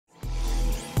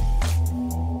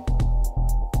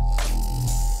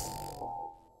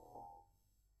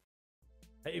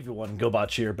Hey everyone,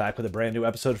 Gobotch here, back with a brand new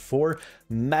episode for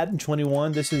Madden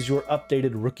 21. This is your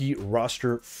updated rookie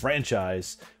roster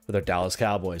franchise with our Dallas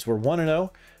Cowboys. We're 1-0.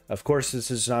 Of course,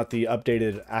 this is not the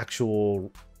updated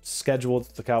actual schedule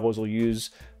that the Cowboys will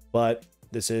use, but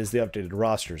this is the updated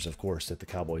rosters, of course, that the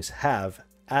Cowboys have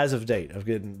as of date.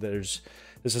 Again, this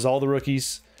is all the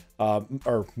rookies,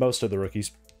 or most of the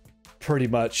rookies, pretty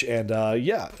much.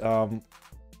 And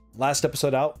last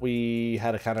episode out, we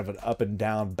had a kind of an up and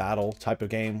down battle type of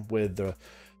game with the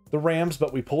Rams,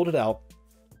 but we pulled it out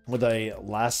with a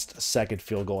last second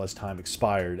field goal as time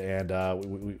expired, and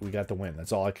we got the win.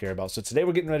 That's all I care about. So today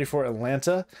we're getting ready for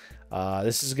Atlanta.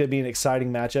 This is going to be an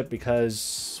exciting matchup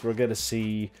because we're going to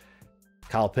see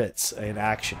Kyle Pitts in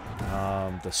action,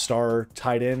 the star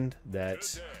tight end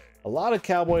that a lot of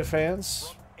Cowboy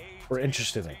fans were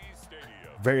interested in,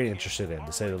 very interested in,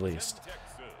 to say the least.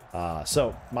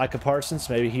 So Micah Parsons,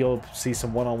 maybe he'll see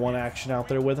some one-on-one action out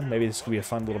there with him. Maybe this could be a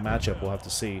fun little matchup. We'll have to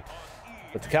see.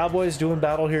 But the Cowboys doing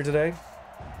battle here today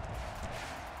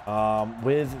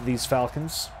with these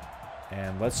Falcons.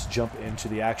 And let's jump into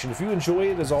the action. If you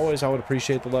enjoy it, as always, I would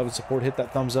appreciate the love and support. Hit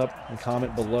that thumbs up and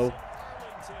comment below.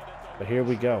 But here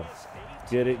we go.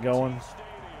 Get it going.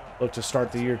 Look to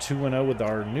start the year 2-0 with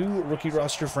our new rookie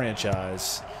roster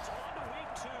franchise.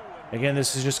 Again,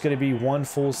 this is just going to be one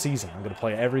full season. I'm going to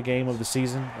play every game of the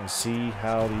season and see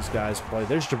how these guys play.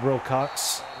 There's Jabril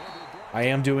Cox. I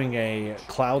am doing a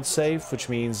cloud save, which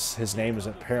means his name is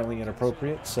apparently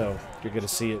inappropriate, so you're going to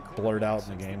see it blurred out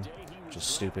in the game, which is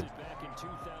stupid.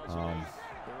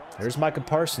 There's Micah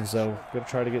Parsons, though. Going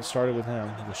to try to get started with him.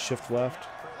 The shift left.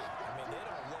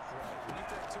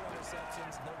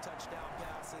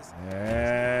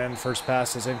 And first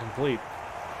pass is incomplete.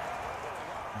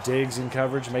 Diggs in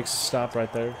coverage, makes a stop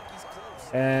right there.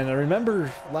 And I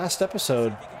remember last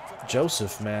episode,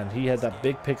 Joseph, man, he had that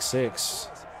big pick six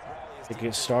to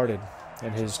get started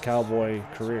in his Cowboy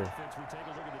career.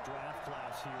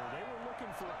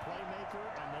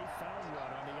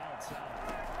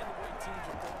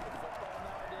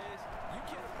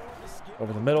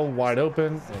 Over the middle, wide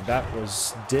open, and that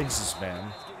was Diggs's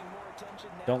man.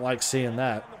 Don't like seeing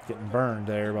that, getting burned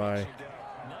there by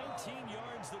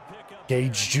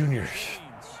Gage Jr.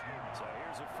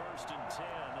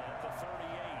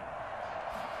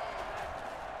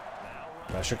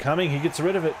 Pressure coming, he gets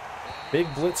rid of it. Big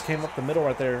blitz came up the middle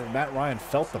right there. Matt Ryan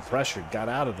felt the pressure, got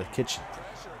out of the kitchen.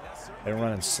 They're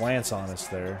running slants on us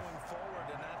there.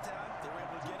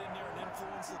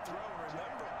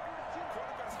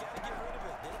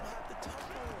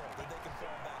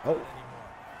 Oh,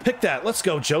 pick that. Let's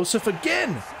go, Joseph,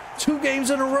 again. 2 games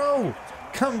in a row.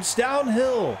 Comes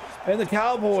downhill. And the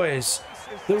Cowboys,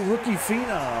 the rookie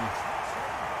phenom,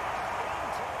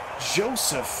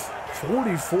 Joseph,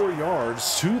 44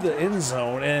 yards to the end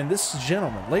zone. And this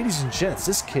gentleman, ladies and gents,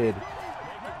 this kid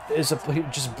is he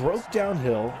just broke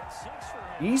downhill.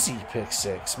 Easy pick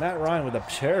six. Matt Ryan with a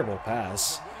terrible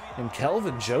pass. And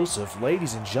Kelvin Joseph,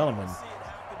 ladies and gentlemen,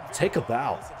 take a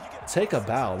bow. Take a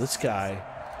bow. This guy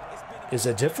is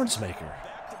a difference maker.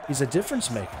 He's a difference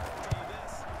maker.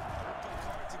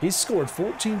 He's scored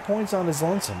 14 points on his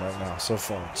lonesome right now so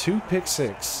far. 2 pick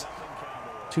six.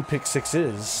 2 pick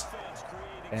sixes.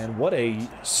 And what a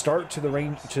start to the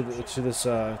range to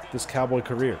this Cowboy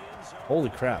career. Holy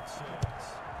crap.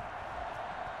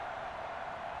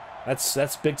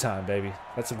 That's big time, baby.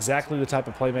 That's exactly the type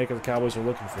of playmaker the Cowboys are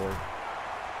looking for.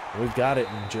 We've got it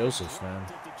in Joseph, man.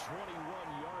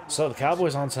 So the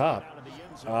Cowboys on top.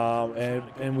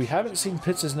 And we haven't seen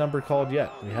Pitts' number called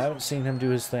yet. We haven't seen him do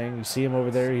his thing. You see him over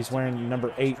there. He's wearing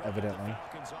number 8, evidently,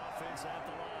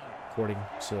 according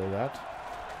to that.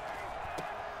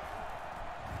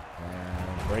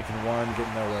 And breaking one,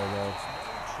 getting nowhere, though.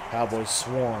 Cowboys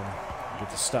swarm. Get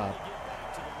the stop.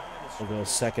 We'll go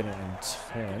 2nd and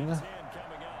 10.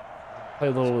 Play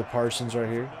a little with Parsons right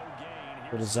here.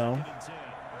 For the zone.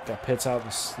 Got Pitts out in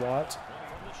the slot.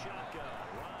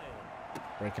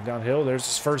 Breaking downhill, there's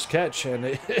his first catch, and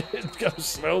it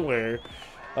goes nowhere.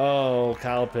 Oh,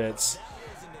 Kyle Pitts.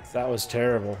 That was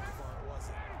terrible.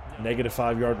 Negative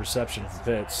 5-yard reception from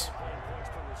Pitts.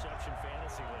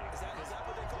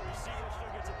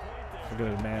 A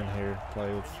good man here to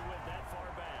play with.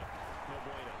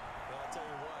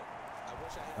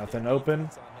 Nothing open.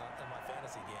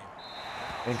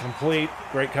 Incomplete.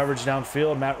 Great coverage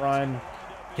downfield. Matt Ryan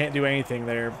can't do anything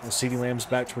there. CeeDee Lamb's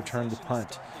back to return the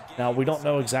punt. Now, we don't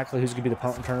know exactly who's going to be the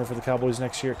punt returner for the Cowboys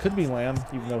next year. It could be Lamb,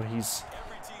 even though he's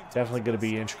definitely going to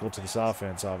be integral to this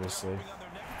offense, obviously.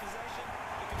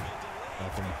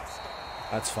 Nothing.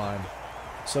 That's fine.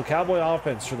 So Cowboy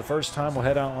offense, for the first time, will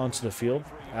head out onto the field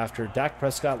after Dak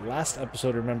Prescott. Last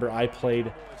episode, remember, I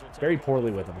played very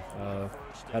poorly with him.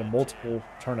 Had multiple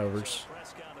turnovers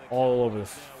all over the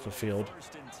field.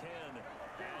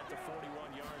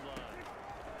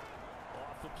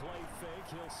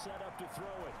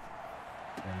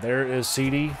 And there is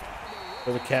CD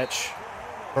for the catch.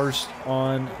 First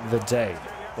on the day.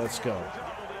 Let's go.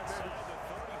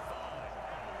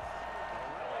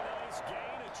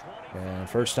 And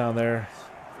first down there.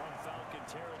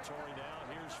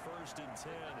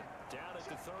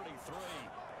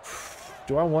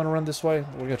 Do I want to run this way?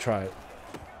 We're going to try it.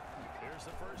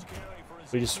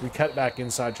 We cut back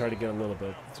inside, try to get a little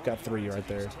bit. It's got 3 right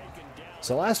there.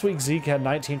 So last week, Zeke had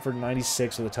 19 for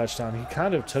 96 with a touchdown. He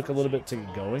kind of took a little bit to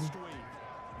get going.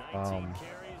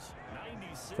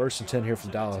 First and 10 here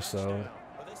from Dallas, though.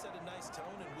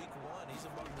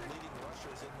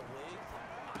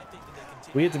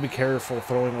 We have to be careful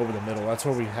throwing over the middle. That's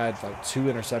where we had like 2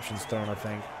 interceptions thrown, I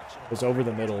think. It was over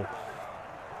the middle.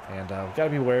 And we've got to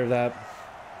be aware of that.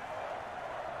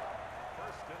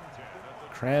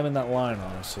 Cramming that line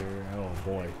on us here. Oh,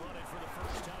 boy.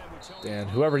 And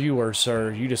whoever you were,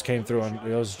 sir, you just came through on...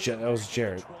 That was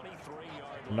Jarrett.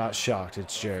 I'm not shocked.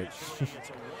 It's Jarrett.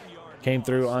 Came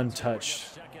through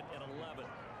untouched.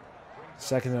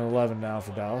 2nd and 11 now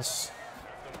for Dallas.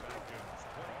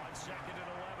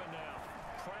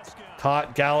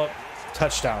 Caught, Gallup,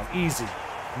 touchdown. Easy.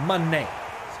 Money.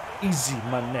 Easy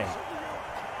money.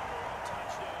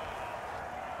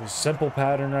 Simple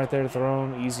pattern right there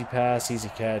thrown. Easy pass, easy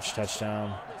catch,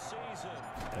 touchdown.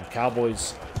 And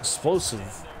Cowboys'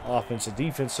 explosive offensive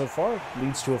defense so far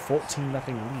leads to a 14-0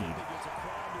 lead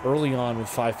early on with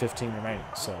 5:15 remaining.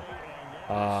 So,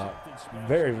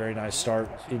 very, very nice start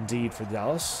indeed for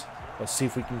Dallas. Let's see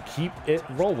if we can keep it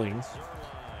rolling.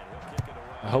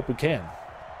 I hope we can.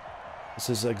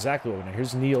 This is exactly what we need.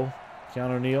 Here's Neal,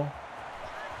 Keanu Neal.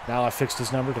 Now I fixed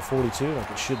his number to 42, like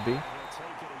it should be.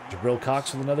 Jabril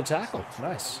Cox with another tackle.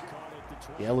 Nice.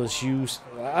 The LSU.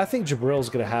 I think Jabril's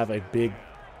going to have a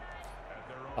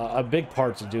big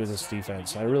part to do with this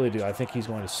defense. I really do. I think he's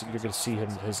going to. You're going to see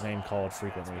his name called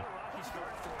frequently.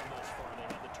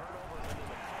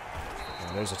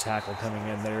 And there's a tackle coming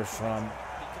in there from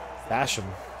Basham.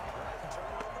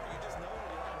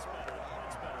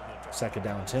 2nd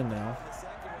down 10 now.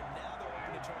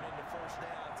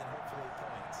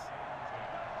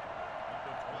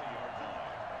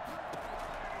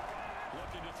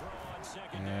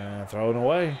 And throw it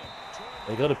away.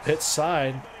 They go to Pitt's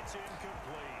side.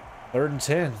 3rd and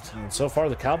 10. And so far,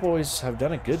 the Cowboys have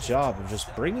done a good job of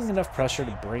just bringing enough pressure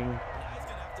to bring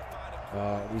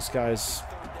these guys,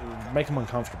 make them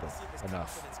uncomfortable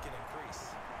enough.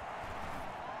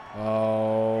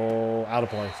 Oh, out of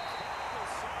play.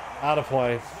 Out of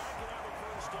play.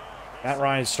 Matt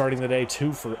Ryan starting the day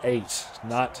 2 for 8.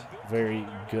 Not very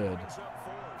good.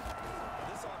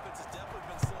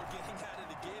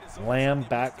 Lamb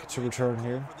back to return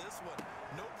here.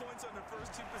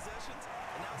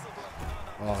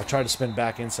 Oh, I tried to spin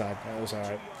back inside. That was all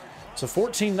right. So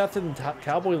 14-0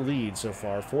 Cowboy lead so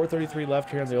far. 4:33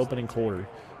 left here in the opening quarter.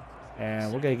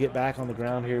 And we're going to get back on the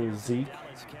ground here with Zeke.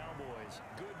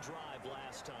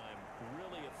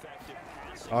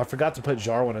 Oh, I forgot to put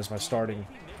Jarwin as my starting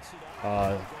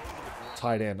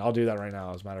tight end. I'll do that right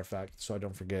now, as a matter of fact, so I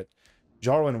don't forget.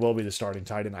 Jarwin will be the starting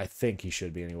tight end. I think he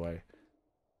should be anyway.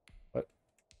 What?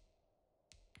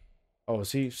 Oh,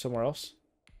 is he somewhere else?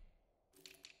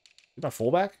 Is my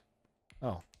fullback?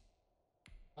 Oh.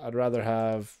 I'd rather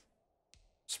have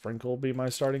Sprinkle be my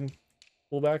starting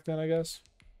fullback then, I guess.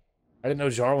 I didn't know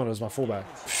Jarwin was my fullback.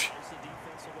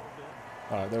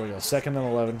 All right, there we go. 2nd and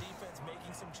 11.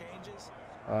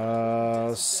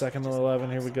 2nd and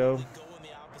 11. Here we go.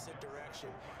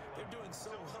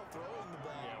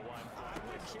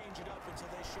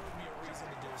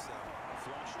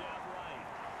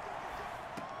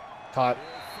 Caught.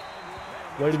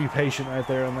 Way to be patient right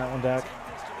there on that one, Dak.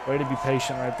 Way to be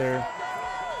patient right there.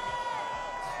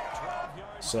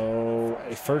 So,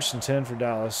 a 1st and 10 for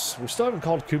Dallas. We still haven't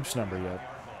called Coop's number yet.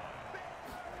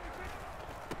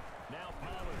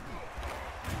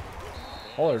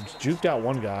 Pollard's juked out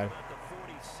one guy.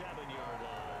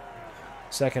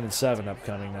 2nd and 7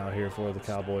 upcoming now here for the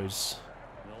Cowboys.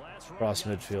 Across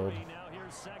midfield.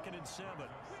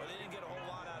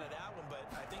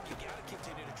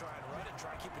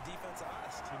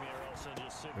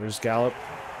 There's Gallup.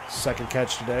 2nd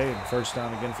catch today and 1st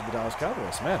down again for the Dallas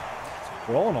Cowboys. Man,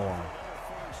 rolling along.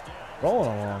 Rolling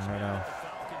along right now.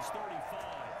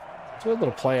 Let's do a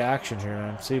little play action here,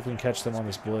 man. See if we can catch them on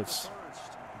this blitz.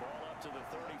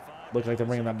 Look like they're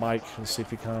bringing that mic. Let's see if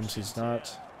he comes. He's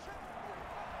not.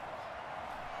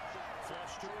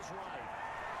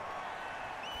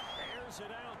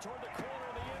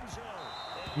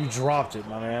 You dropped it,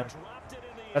 my man.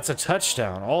 That's a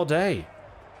touchdown all day.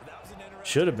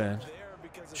 Should have been.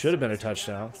 Should have been a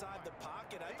touchdown.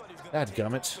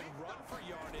 Dadgummit.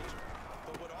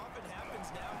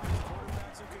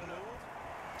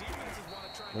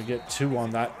 We get 2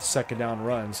 on that second down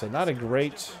run, so not a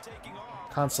great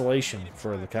consolation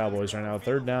for the Cowboys right now.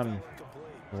 3rd down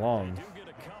and long.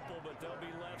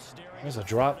 There's a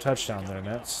drop touchdown there, and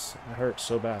that hurts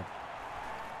so bad.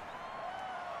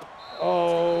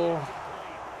 Oh.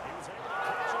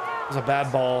 It was a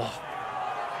bad ball.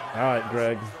 All right,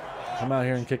 Greg. Come out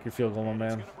here and kick your field goal, my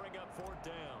man.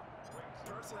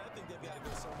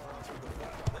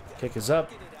 Kick is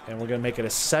up, and we're going to make it a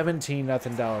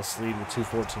 17-0 Dallas lead with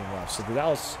 2:14 left. So the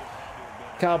Dallas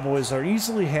Cowboys are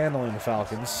easily handling the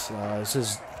Falcons. This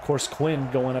is, of course, Quinn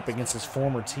going up against his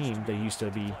former team they used to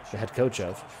be the head coach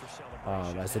of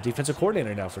as the defensive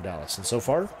coordinator now for Dallas. And so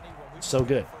far, so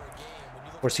good.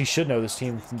 Of course, he should know this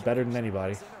team better than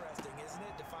anybody.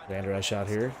 Vander Esch out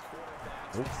here.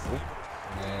 Oop, oop.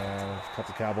 And a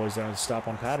couple Cowboys down to stop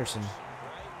on Patterson.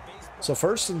 So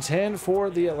 1st and 10 for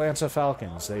the Atlanta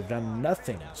Falcons. They've done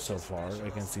nothing so far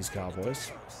against these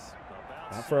Cowboys.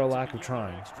 Not for a lack of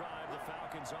trying.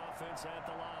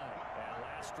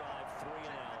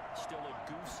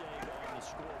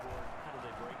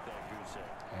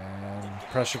 And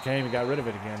pressure came. He got rid of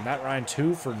it again. Matt Ryan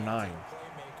 2 for 9.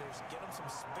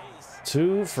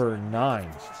 2 for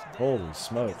 9. Holy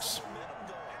smokes.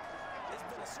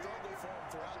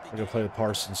 We're going to play with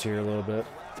Parsons here a little bit.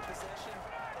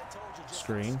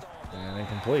 Screen. And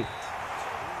incomplete.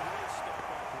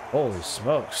 Holy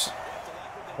smokes.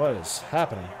 What is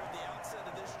happening?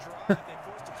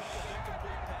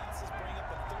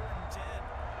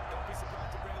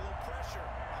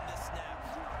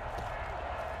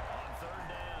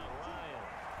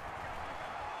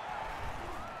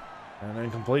 And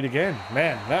incomplete again.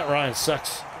 Man, Matt Ryan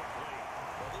sucks.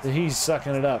 He's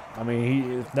sucking it up. I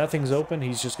mean, if nothing's open,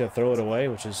 he's just going to throw it away,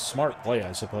 which is smart play,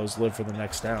 I suppose. Live for the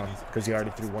next down because he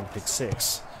already threw 1 pick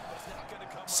 6.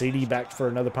 CD back for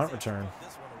another punt return.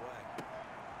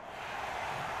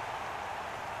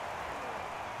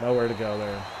 Nowhere to go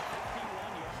there.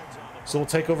 So we'll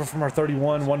take over from our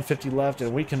 31, 150 left,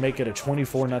 and we can make it a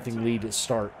 24-0 lead to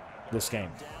start this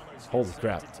game. Holy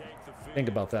crap. Think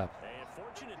about that.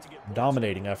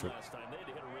 Dominating effort.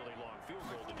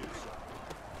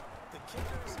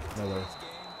 Another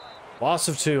loss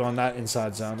of 2 on that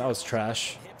inside zone. That was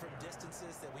trash.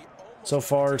 So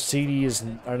far, CD is,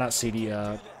 or not CD,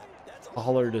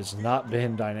 Pollard has not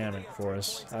been dynamic for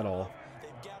us at all.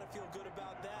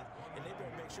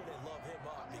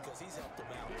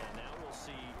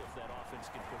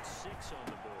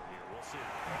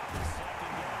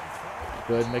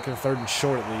 Good, making a 3rd and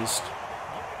short at least.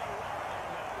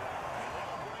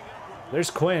 There's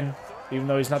Quinn, even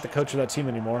though he's not the coach of that team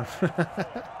anymore.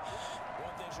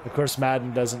 Of course,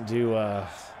 Madden doesn't do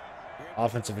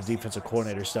offensive and defensive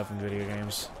coordinator stuff in video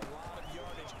games.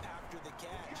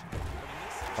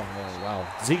 Oh, wow.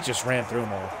 Zeke just ran through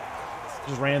them all.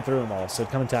 Just ran through them all. So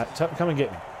come and come and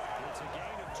get me.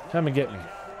 Come and get me.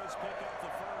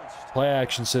 Play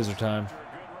action scissor time.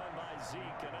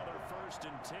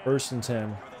 1st and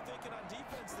 10.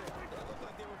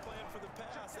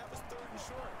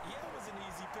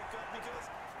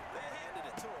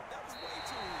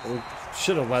 We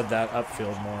should have led that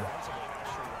upfield more.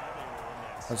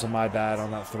 That's my bad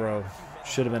on that throw.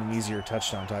 Should have been an easier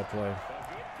touchdown type play.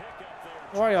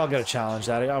 Why y'all got to challenge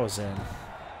that? I was in.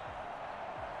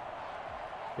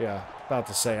 Yeah, about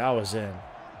to say I was in.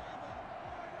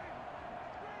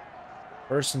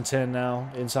 1st and 10 now.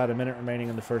 Inside a minute remaining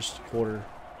in the 1st quarter.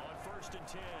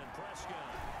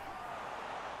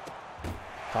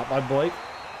 Caught by Blake.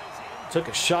 Took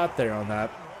a shot there on that.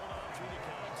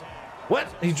 What?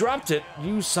 He dropped it.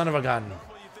 You son of a gun.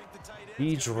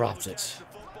 He dropped it.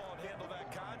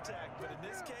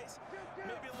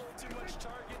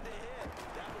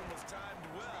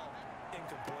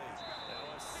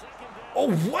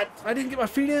 Oh, what? I didn't get my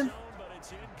feet in?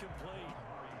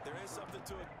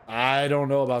 I don't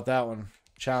know about that one.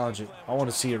 Challenge it. I want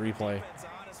to see a replay.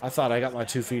 I thought I got my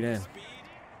 2 feet in.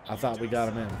 I thought we got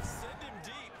him in.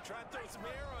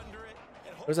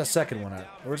 Where's that second one at?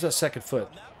 Where's that second foot?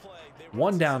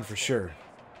 1 down for sure.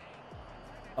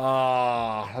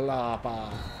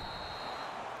 Halapa.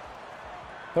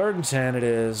 3rd and 10 it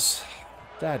is.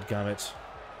 Dadgummit.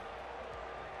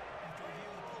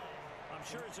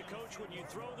 sure as a coach, when you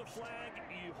throw the flag,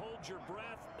 you hold your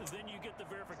breath, then you get the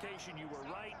verification you were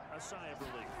right, a sigh of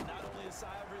relief. Not only a sigh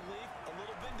of relief, a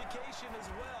little vindication as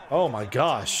well. Oh my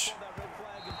gosh.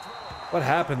 What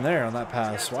happened there on that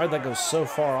pass? Why did that go so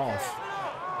far off?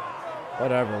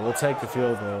 Whatever, we'll take the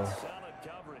field goal.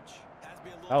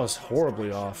 That was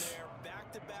horribly off.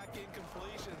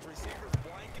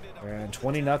 And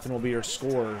 20-0 will be our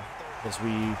score as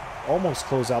we almost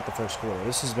close out the first quarter.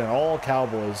 This has been all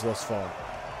Cowboys thus far.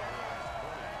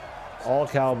 All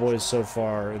Cowboys so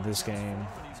far in this game.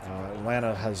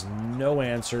 Atlanta has no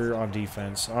answer on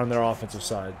defense, on their offensive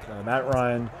side. Matt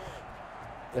Ryan,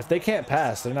 if they can't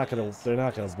pass, they're not gonna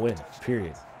win.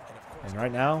 Period. And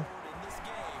right now,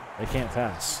 they can't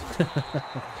pass.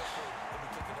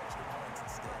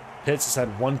 Pitts has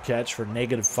had one catch for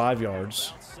 -5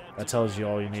 yards. That tells you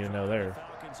all you need to know there.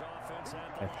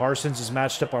 And Parsons is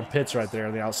matched up on Pitts right there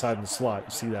on the outside in the slot.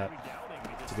 You see that?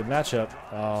 It's a good matchup.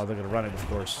 Oh, they're going to run it, of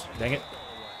course. Dang it.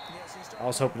 I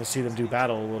was hoping to see them do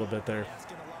battle a little bit there.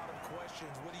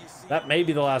 That may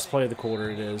be the last play of the quarter.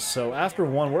 It is. So after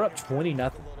one, we're up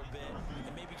 20-0.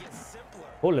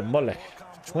 Holy moly.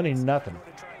 20-0.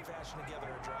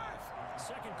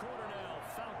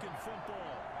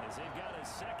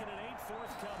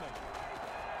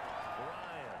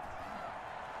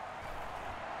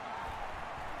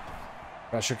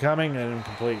 Pressure coming and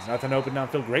incomplete. Nothing open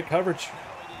downfield. Great coverage.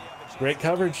 Great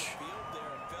coverage.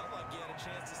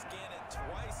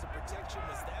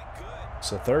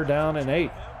 So 3rd down and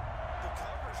 8.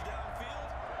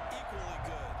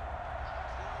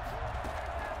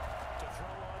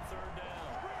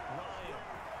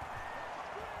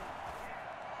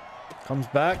 Comes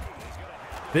back.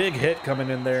 Big hit coming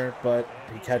in there, but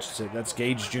he catches it. That's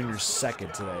Gage Jr.'s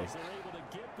 2nd today.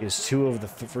 He has 2 of the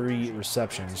 3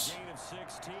 receptions.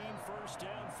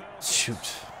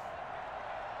 Shoot.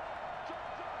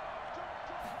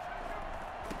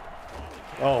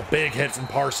 Oh, big hit from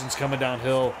Parsons coming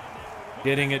downhill.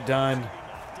 Getting it done.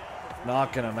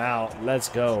 Knocking him out. Let's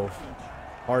go.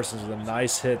 Parsons with a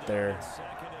nice hit there.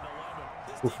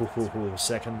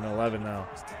 2nd and 11 now.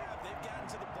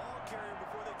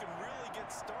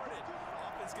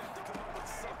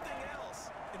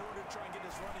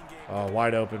 Oh,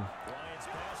 wide open.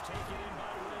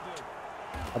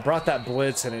 I brought that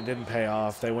blitz and it didn't pay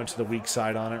off. They went to the weak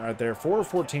side on it right there. 4 of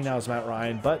 14 now is Matt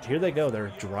Ryan, but here they go.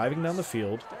 They're driving down the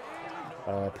field,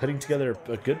 putting together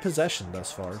a good possession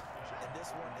thus far.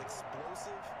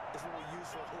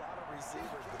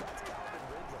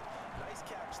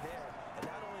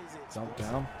 Dump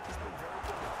down.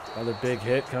 Another big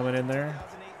hit coming in there.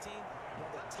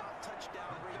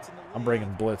 I'm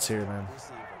bringing blitz here, man.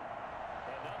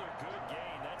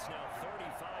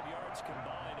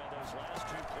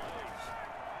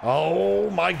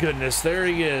 Oh, my goodness. There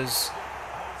he is.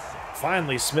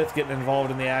 Finally, Smith getting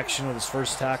involved in the action with his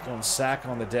first tackle and sack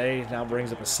on the day. Now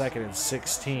brings up a 2nd and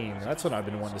 16. That's what I've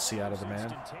been wanting to see out of the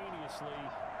man.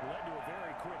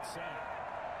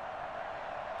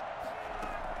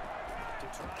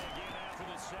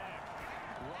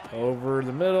 Over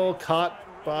the middle. Caught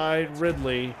by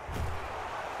Ridley.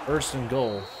 1st and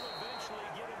goal.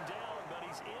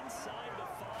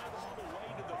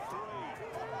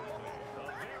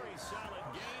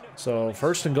 So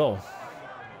 1st and goal.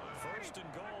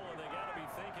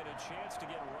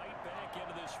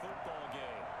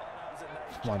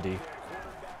 Come on, D.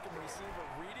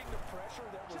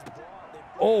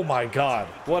 Oh my God,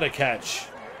 what a catch.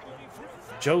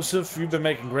 Joseph, you've been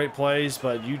making great plays,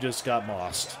 but you just got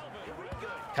mossed.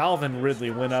 Calvin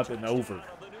Ridley went up and over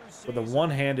with a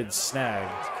one-handed snag.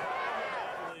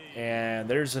 And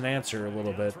there's an answer a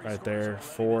little bit right there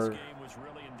for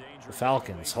the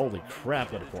Falcons. Holy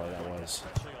crap, what a play that was.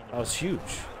 That was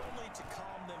huge.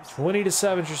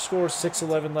 20-7 your score,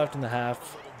 6:11 left in the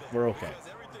half. We're okay.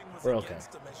 We're okay.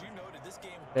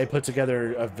 They put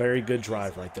together a very good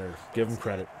drive right there. Give them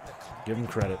credit. Give them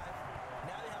credit.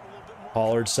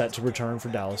 Pollard set to return for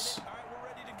Dallas.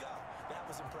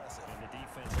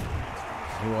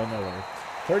 He went nowhere.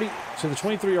 30 to the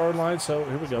 23-yard line, so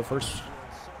here we go. First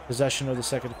possession of the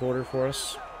 2nd quarter for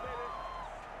us.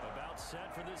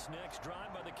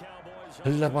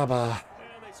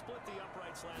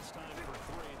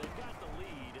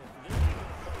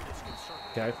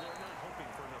 Okay.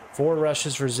 4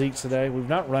 rushes for Zeke today. We've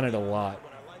not run it a lot.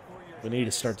 We need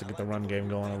to start to get the run game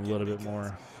going a little bit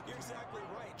more.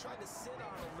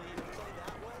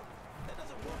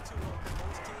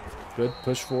 Good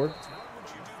push forward.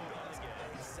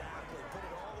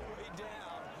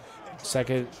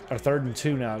 3rd and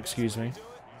 2 now, excuse me.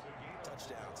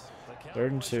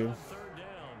 3rd and 2.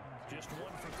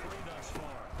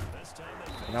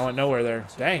 And I went nowhere there.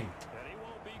 Dang.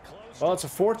 Well, it's a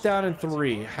 4th down and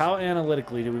 3. How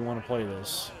analytically do we want to play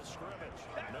this?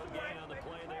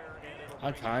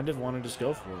 I kind of want to just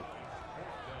go for it.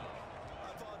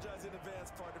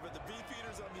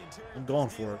 I'm going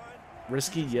for it.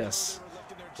 Risky, yes.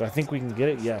 Do I think we can get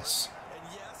it? Yes.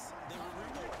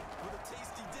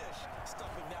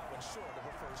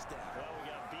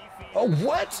 Oh,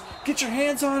 what? Get your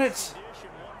hands on it.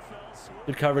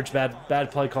 Good coverage.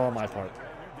 Bad play call on my part.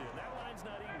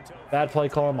 Bad play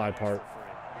call on my part.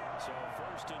 So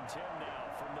 1st and 10 now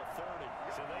from the 30.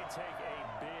 So they take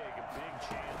a big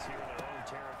chance here in their own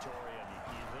territory.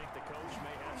 And you think the coach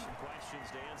may have some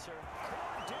questions to answer?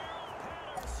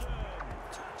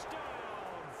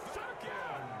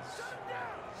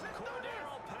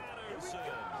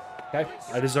 Okay,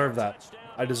 I deserve that.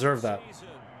 I deserve that.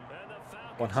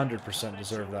 100%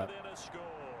 deserve that.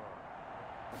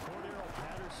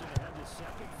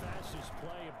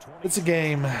 It's a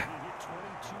game.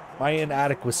 My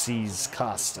inadequacies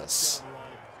cost us.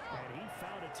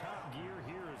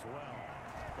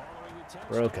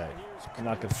 We're okay. I'm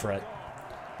not gonna fret.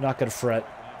 I'm not gonna fret.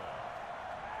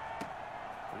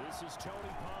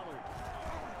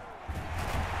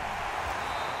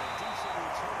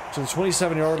 To the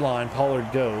 27-yard line,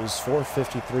 Pollard goes.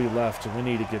 4:53 left, and we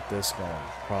need to get this going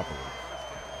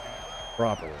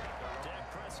properly.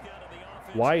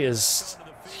 Why is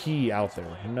he out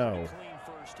there? No.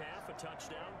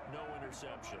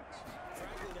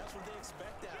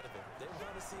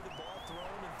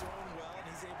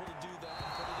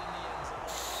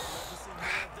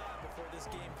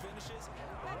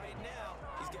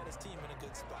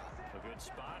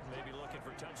 Maybe looking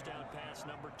for touchdown pass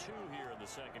number 2 here in the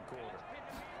 2nd quarter.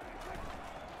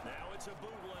 Now it's a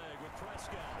bootleg with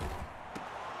Prescott.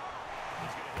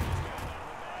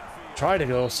 Try to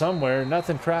go somewhere.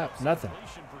 Nothing crap. Nothing.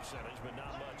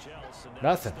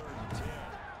 Nothing.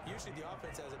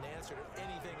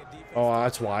 Oh,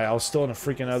 that's why. I was still in a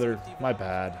freaking other... My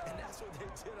bad.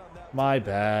 My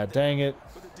bad. Dang it.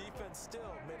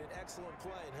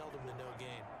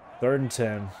 3rd and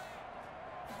 10.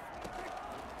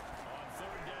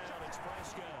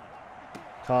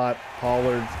 Caught.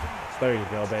 Pollard. There you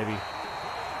go, baby.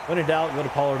 When in doubt, go to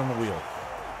Pollard on the wheel.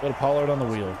 Go to Pollard on the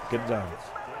wheel. Get it done.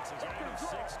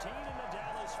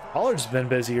 Pollard's been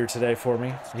busier today for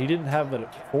me. He didn't have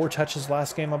but 4 touches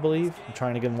last game, I believe. I'm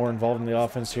trying to get more involved in the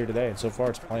offense here today, and so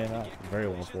far it's playing out very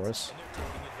well for us.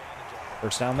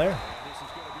 First down there.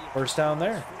 First down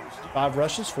there. 5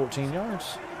 rushes, 14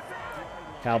 yards.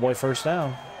 Cowboy first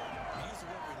down.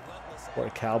 What a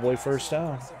Cowboy first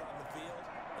down.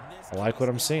 I like what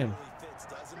I'm seeing.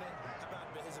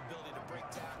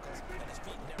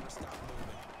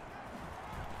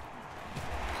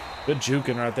 Good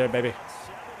juking right there, baby.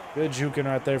 Good juking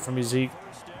right there from Zeke.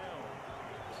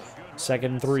 2nd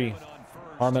and 3.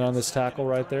 Harmon on this tackle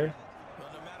right there.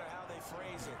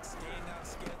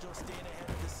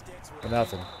 For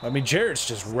nothing. I mean, Jarrett's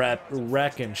just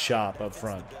wrecking shop up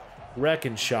front.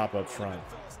 Wrecking shop up front.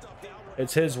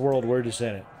 It's his world. We're just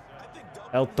in it.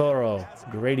 El Toro,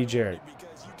 Grady Jarrett.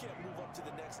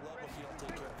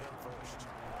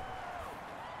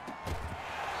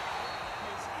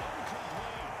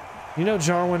 You know,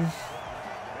 Jarwin,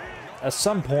 at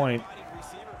some point,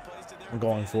 I'm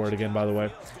going for it again, by the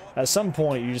way. At some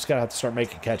point, you just gotta have to start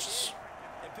making catches.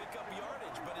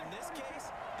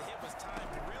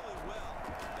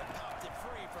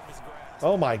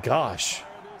 Oh my gosh.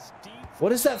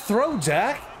 What is that throw,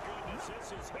 Dak?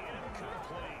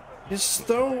 His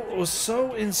throw was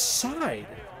so inside.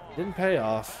 Didn't pay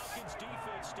off.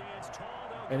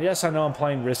 And yes, I know I'm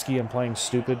playing risky. I'm playing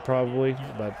stupid, probably.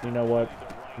 But you know what?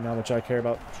 You know how much I care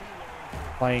about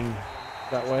playing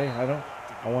that way? I don't.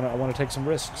 I want to take some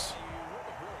risks.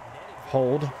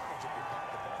 Hold.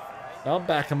 I'll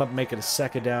back him up, make it a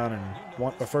 2nd down, and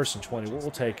want a 1st and 20.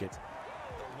 We'll take it.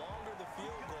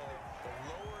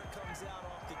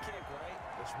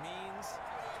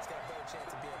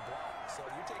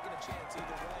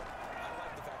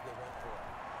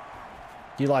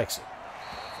 He likes it.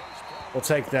 We'll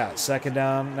take that. 2nd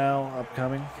down now,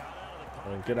 upcoming.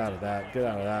 Oh, get out of that. Get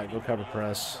out of that. Go cover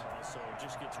press.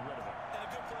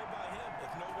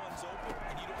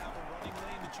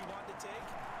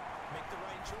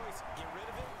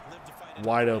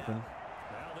 Wide open.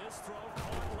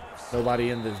 Nobody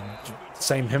in the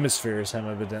same hemisphere as him,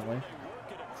 evidently.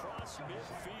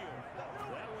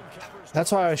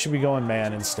 That's why I should be going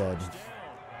man instead.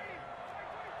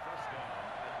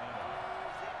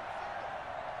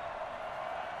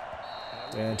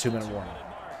 And 2-minute warning.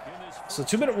 So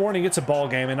 2-minute warning, it's a ball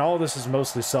game, and all of this is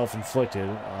mostly self-inflicted.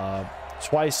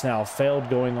 twice now failed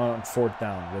going on 4th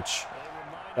down, which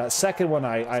that second one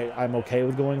I'm okay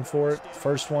with going for it.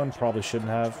 First one probably shouldn't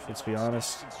have, let's be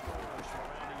honest.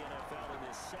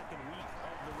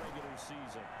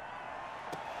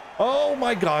 Oh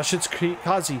my gosh, it's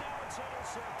Kazi.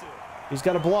 He's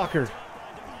got a blocker.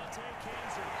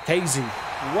 Casey,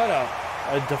 what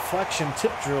a deflection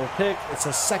tip drill pick. It's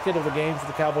a second of the game for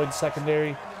the Cowboys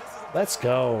secondary. Let's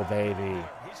go, baby.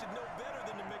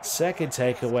 Second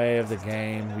takeaway of the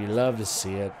game. We love to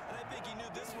see it.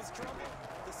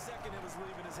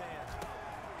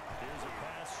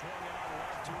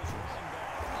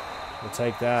 We'll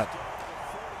take that.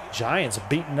 Giants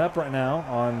beating up right now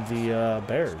on the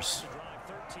Bears.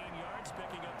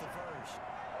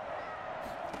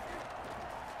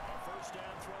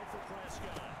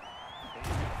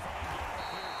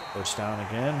 First down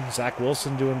again. Zach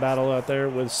Wilson doing battle out there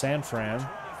with San Fran,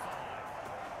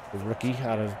 the rookie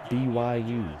out of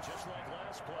BYU.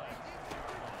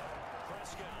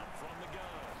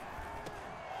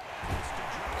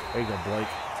 There you go, Blake.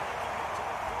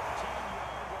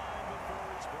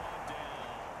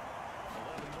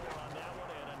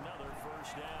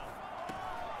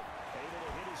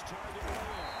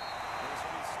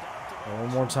 One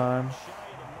more time.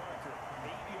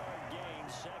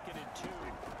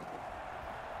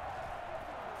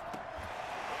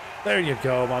 There you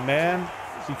go, my man.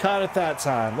 You caught it that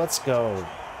time. Let's go.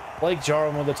 Blake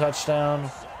Jarwin with a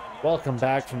touchdown. Welcome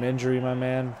back from injury, my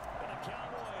man.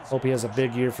 Hope he has a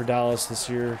big year for Dallas this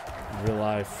year in real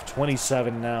life.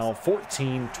 27 now,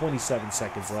 27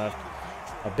 seconds left.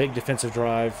 A big defensive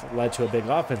drive led to a big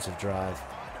offensive drive.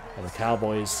 And the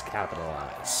Cowboys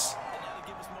capitalize.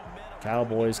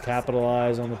 Cowboys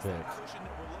capitalize on the pick.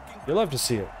 You love to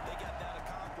see it.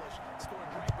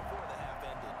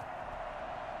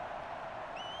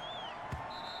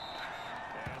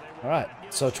 All right,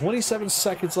 so 27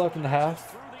 seconds left in the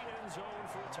half.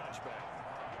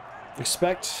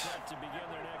 Expect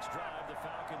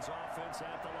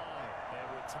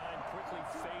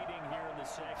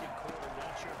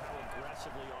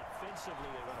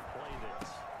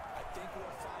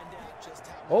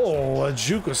oh, a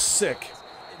juke was sick.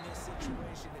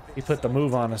 He put the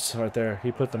move on us right there.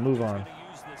 He put the move on.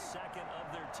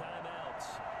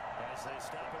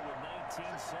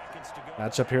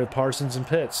 Match up here with Parsons and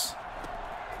Pitts.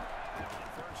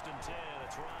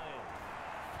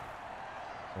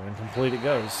 And incomplete it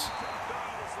goes.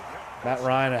 Matt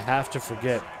Ryan, I have to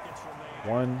forget.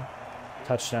 1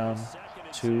 touchdown,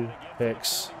 2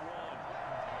 picks.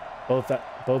 Both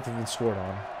of them scored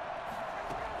on.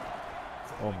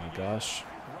 Oh my gosh.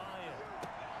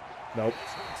 Nope.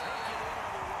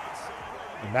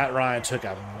 And Matt Ryan took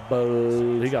a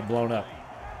he got blown up.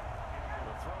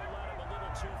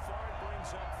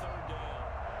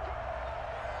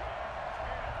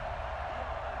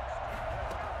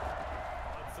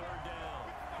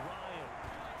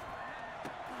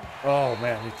 Oh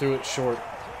man, he threw it short.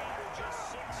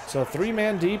 So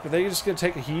 3-man deep. Are they just gonna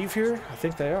take a heave here? I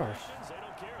think they are.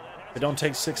 If it don't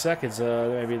take 6 seconds,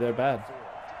 maybe they're bad.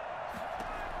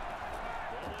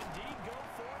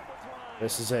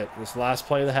 This is it. This last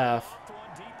play of the half.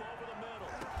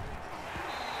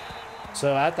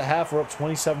 So at the half, we're up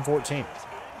 27-14.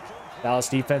 Dallas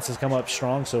defense has come up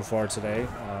strong so far today.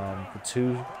 The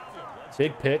 2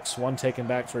 big picks, 1 taken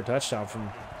back for a touchdown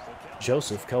from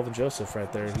Joseph, Kelvin Joseph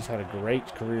right there. He's had a great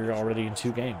career already in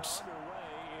 2 games.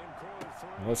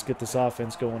 And let's get this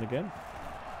offense going again.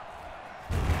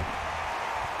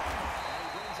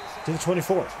 To the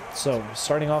 24. So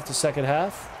starting off the second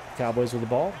half, Cowboys with the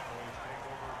ball.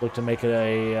 Look to make it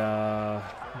a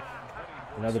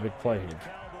another big play here.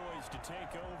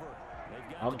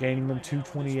 Outgaining them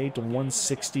 228 to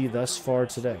 160 thus far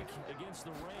today.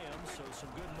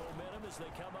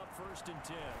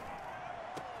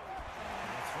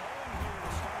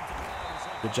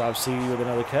 Good job, C with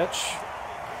another catch.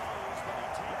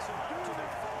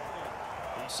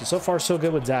 So far so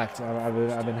good with Dak.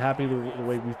 I've been happy with the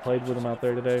way we've played with him out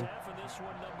there today.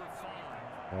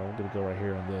 We're gonna go right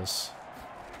here on this.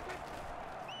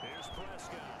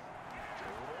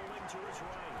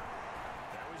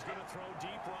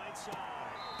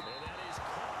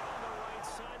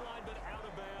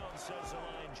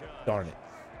 Darn it.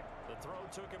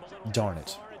 Darn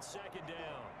it.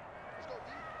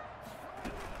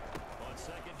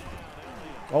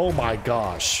 Oh my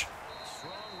gosh.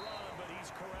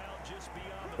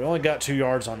 We only got 2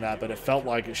 yards on that, but it felt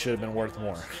like it should have been worth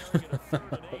more.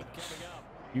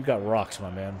 You got rocks, my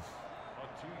man.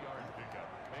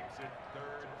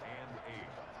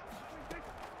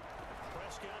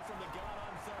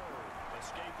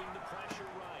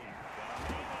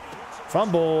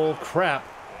 Fumble. Crap.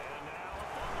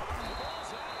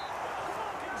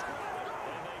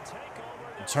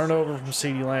 Turnover from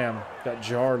CeeDee Lamb. Got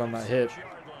jarred on that hit.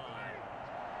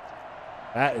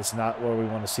 That is not where we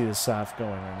want to see this half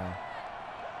going right now.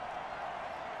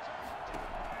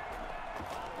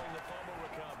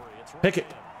 Pickett.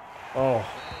 Oh.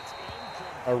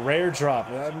 A rare drop.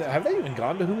 Have they even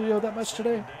gone to Julio that much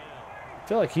today? I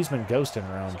feel like he's been ghosting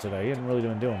around today. He hasn't really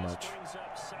been doing much.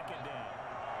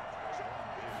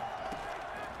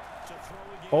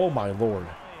 Oh, my Lord.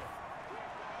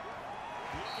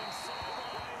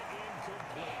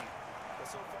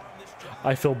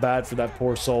 I feel bad for that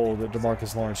poor soul that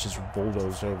DeMarcus Lawrence just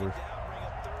bulldozed over.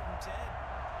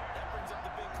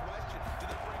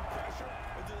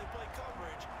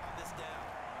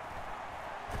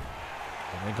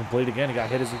 And incomplete again. He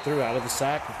got hit as he threw out of the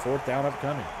sack. 4th down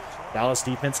upcoming. Dallas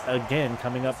defense again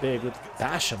coming up big with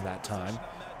Basham that time.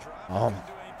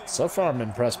 So far I'm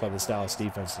impressed by this Dallas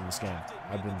defense in this game.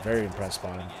 I've been very impressed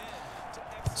by them.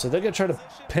 So they're going to try to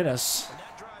pin us.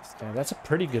 And that's a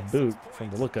pretty good boot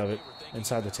from the look of it.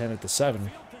 Inside the 10 at the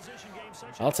 7.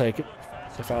 I'll take it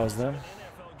if I was them.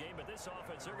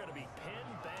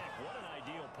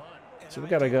 So we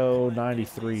got to go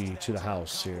 93 to the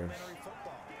house here.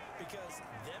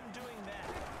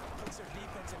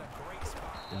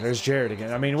 And there's Jared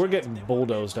again. I mean, we're getting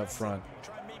bulldozed up front.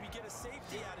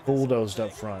 Bulldozed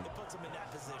up front.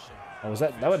 Oh, was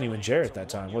that? That wasn't even Jarrett that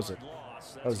time, was it?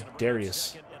 That was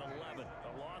Darius.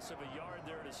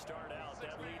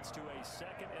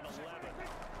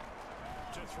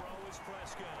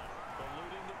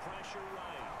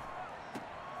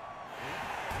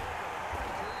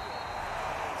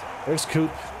 There's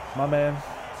Coop, my man.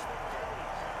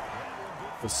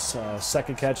 This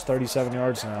second catch, 37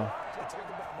 yards now.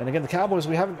 And again, the Cowboys,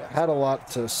 we haven't had a lot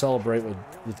to celebrate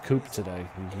with Coop today.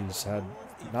 He's had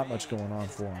not much going on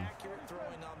for him.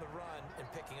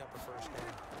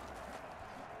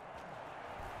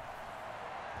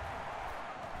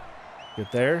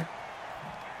 Get there.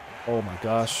 Oh my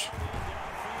gosh.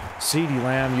 CeeDee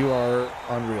Lamb, you are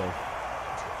unreal.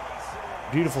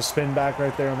 Beautiful spin back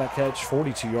right there on that catch.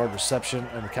 42-yard reception,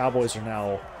 and the Cowboys are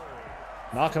now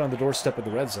knocking on the doorstep of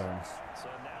the red zone.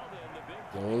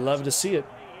 Love to see it.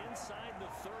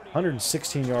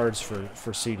 116 yards for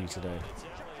CeeDee today.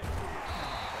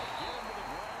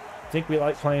 Think we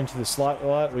like playing to the slot a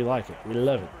lot? We like it. We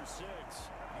love it.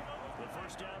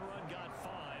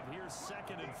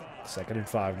 2nd and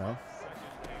 5 now.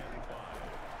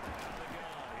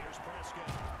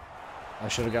 I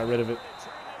should have got rid of it.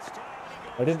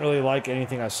 I didn't really like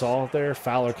anything I saw out there.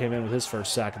 Fowler came in with his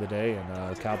first sack of the day,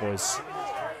 and Cowboys,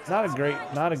 not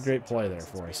a great play there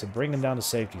for us. So bring him down to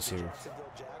safeties here.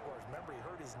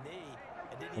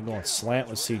 We're going slant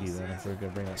with CeeDee then if we're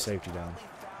going to bring that safety down.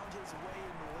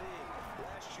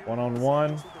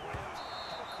 1-on-1.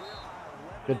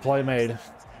 Good play made.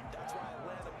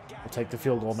 We'll take the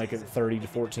field goal, make it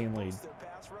 30-14 lead.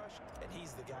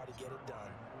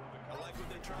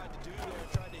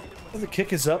 And the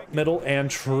kick is up, middle, and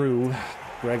true.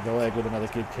 Greg the leg with another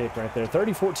good kick right there.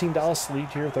 30-14 Dallas lead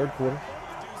here, 3rd quarter.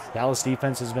 Dallas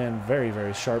defense has been very,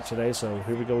 very sharp today, so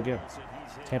here we go again.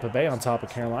 Tampa Bay on top of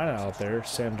Carolina out there.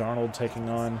 Sam Darnold taking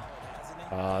on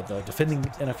the defending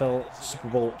NFL Super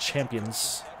Bowl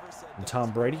champions and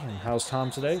Tom Brady. And how's Tom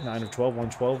today? 9 of 12,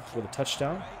 112 with a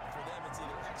touchdown.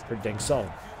 Pretty dang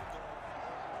solid.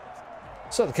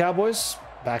 So the Cowboys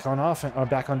back on offense,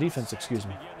 back on defense, excuse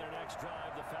me.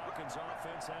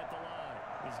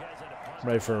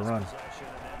 Ready for a run.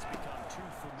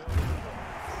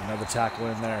 Another tackle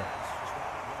in there.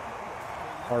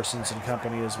 Parsons and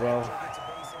company as well.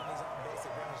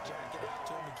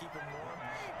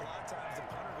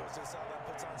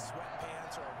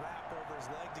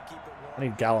 I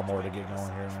need Gallimore to get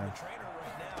going here, man.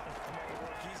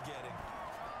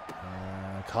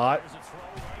 Caught.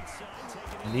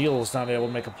 Neal's not able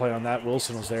to make a play on that.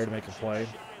 Wilson was there to make a play.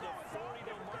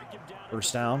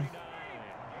 First down.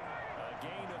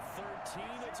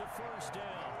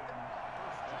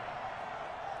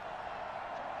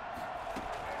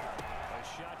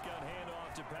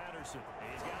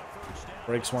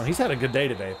 Breaks one. He's had a good day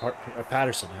today.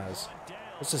 Patterson has.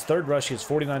 This is his 3rd rush. He has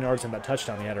 49 yards and that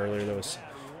touchdown he had earlier. That was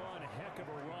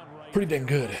pretty dang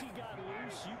good.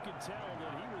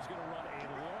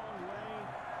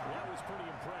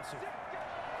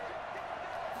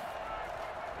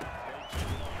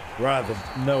 Right,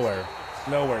 nowhere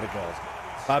to go.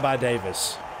 Bye-bye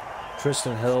Davis.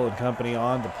 Tristan Hill and company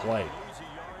on the play.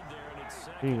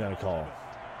 Who are you going to call?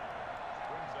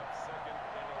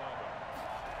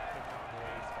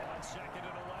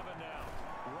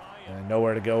 And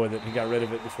nowhere to go with it. He got rid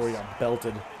of it before he got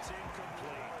belted.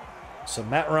 So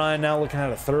Matt Ryan now looking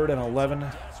at a 3rd and 11.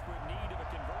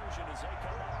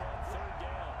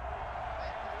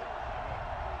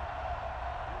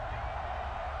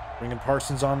 Bringing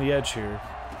Parsons on the edge here.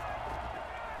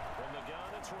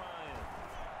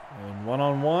 And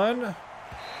one-on-one.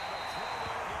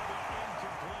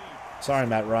 Sorry,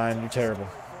 Matt Ryan, you're terrible.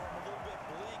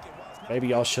 Maybe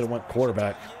y'all should have went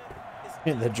quarterback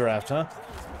in the draft, huh?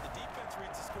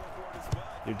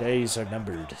 Your days are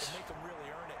numbered.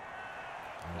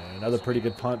 And another pretty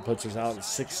good punt puts us out at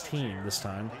 16 this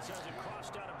time.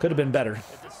 Could have been better.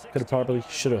 Could have probably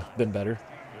should have been better.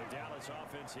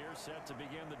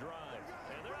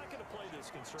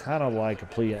 Kind of like a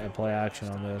play action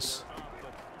on this.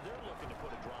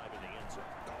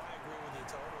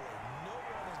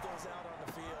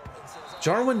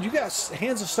 Jarwin, you got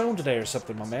hands of stone today or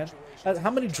something, my man.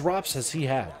 How many drops has he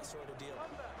had?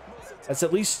 That's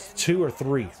at least 2 or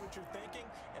 3.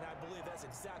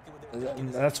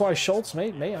 That's why Schultz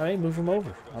I may move him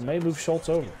over. I may move Schultz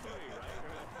over.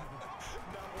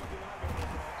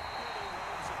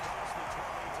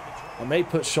 I may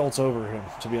put Schultz over him,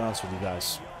 to be honest with you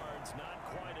guys.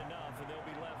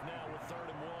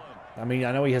 I mean,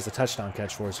 I know he has a touchdown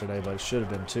catch for us today, but it should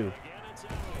have been 2.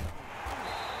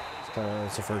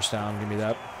 It's a first down. Give me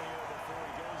that.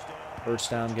 First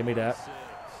down. Give me that.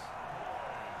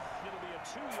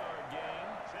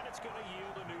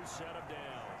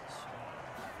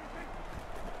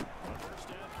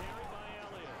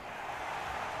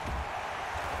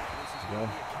 Go.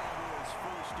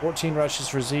 14 rushes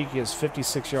for Zeke. He has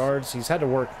 56 yards. He's had to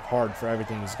work hard for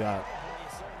everything he's got.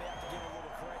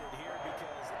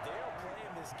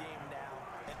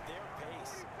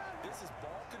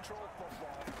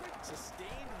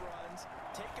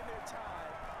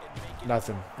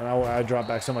 Nothing. And I dropped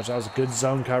back so much. That was good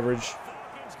zone coverage.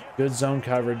 Good zone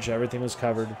coverage. Everything was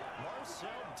covered.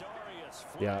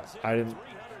 Yeah, I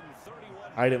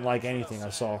didn't like anything I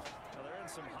saw.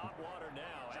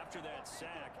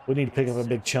 We need to pick up a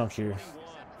big chunk here.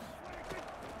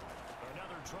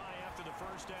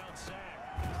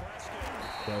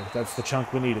 Okay, that's the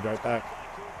chunk we needed right back.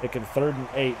 Picking 3rd and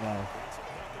 8 now.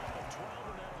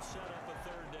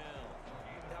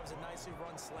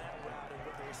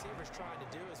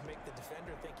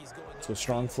 So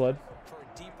strong flood. For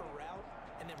a deeper route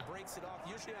and then breaks it off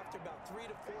usually after about 3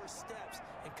 to 4 steps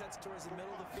and cuts towards the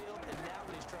middle of the field. And now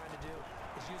what he's trying to do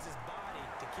is use his body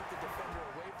to keep the defender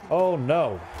away from him. Oh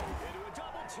no.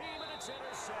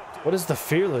 What does the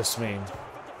fearless mean?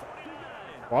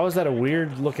 Why was that a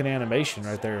weird looking animation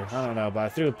right there? I don't know, but I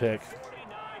threw a pick.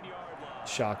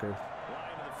 Shocker.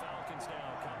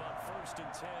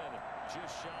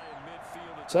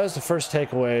 So that's the first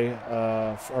takeaway,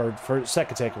 or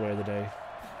second takeaway of the day.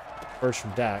 First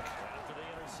from Dak.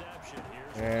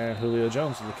 And Julio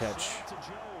Jones with the catch.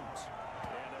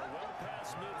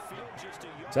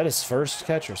 Is that his first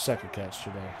catch or second catch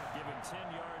today?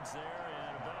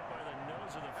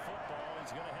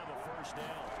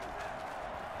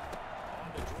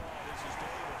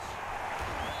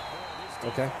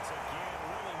 Okay.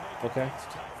 Okay.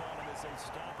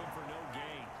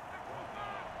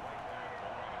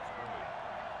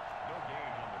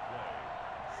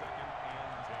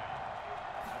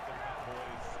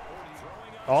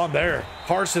 On there,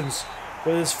 Parsons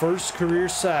with his first career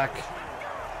sack,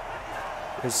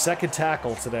 his second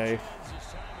tackle today,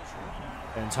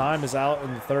 and time is out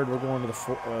in the 3rd. We're going to the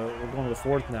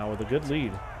 4th now with a good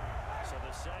lead.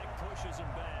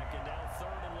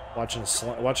 Watching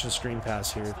a screen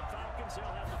pass here.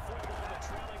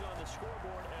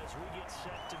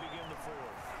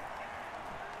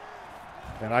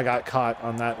 And I got caught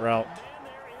on that route.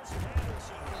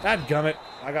 Dadgummit,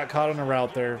 I got caught on the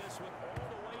route there.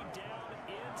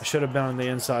 I should have been on the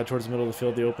inside towards the middle of the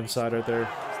field, the open side right there.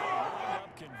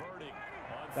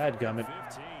 Dadgummit.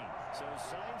 So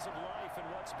signs of life in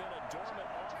what's been a dormant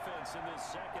offense in this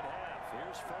second half.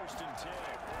 Here's 1st and 10.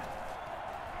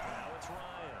 Now it's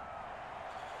Ryan.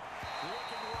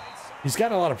 He's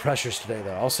got a lot of pressures today,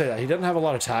 though. I'll say that. He doesn't have a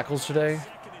lot of tackles today,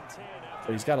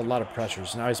 but he's got a lot of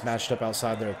pressures. Now he's matched up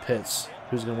outside there with Pitts.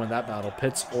 Who's going to win that battle,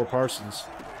 Pitts or Parsons?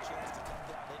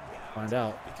 Find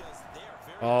out.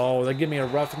 Oh, they give me a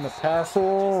rough in the pass.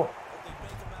 Oh.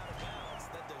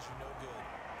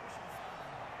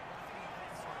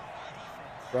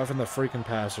 Rough in the freaking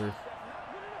passer.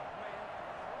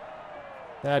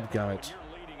 Dadgummit.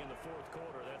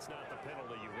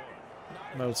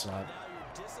 No, it's not.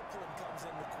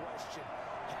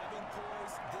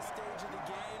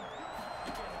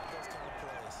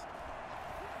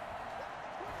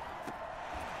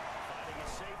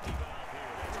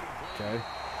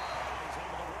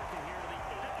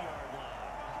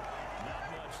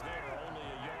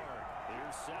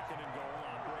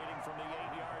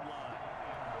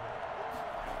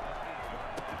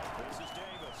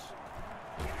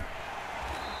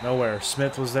 Nowhere.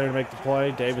 Smith was there to make the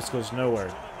play. Davis goes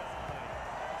nowhere.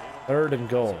 3rd and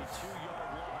goal.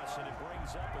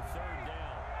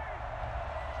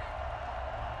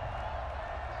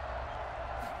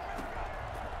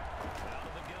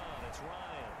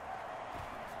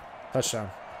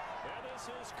 Touchdown.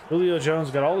 Julio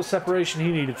Jones got all the separation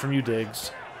he needed from you,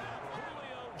 Diggs.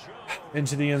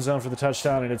 Into the end zone for the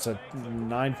touchdown, and it's a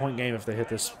 9-point game if they hit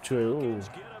this. Ooh,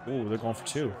 they're going for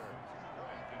 2.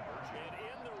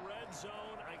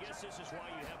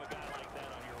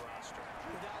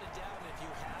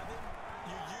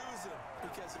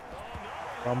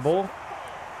 Rumble.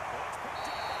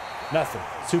 Nothing.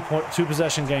 2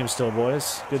 possession game still,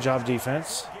 boys. Good job,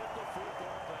 defense.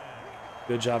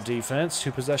 Good job, defense.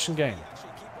 2 possession game.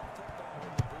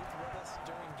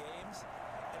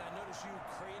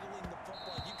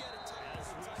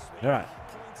 All right.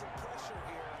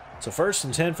 So 1st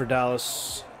and 10 for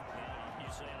Dallas.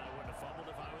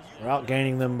 We're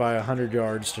outgaining them by 100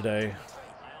 yards today.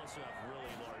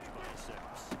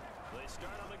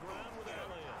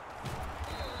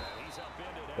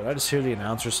 Did I just hear the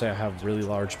announcer say I have really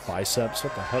large biceps?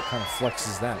 What the heck kind of flex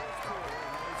is that?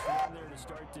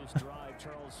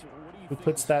 Who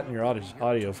puts that in your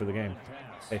audio for the game?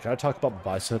 Hey, can I talk about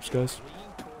biceps, guys?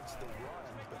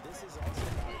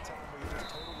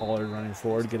 Pollard running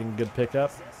forward, getting a good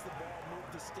pickup.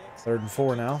 3rd and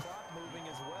 4 now.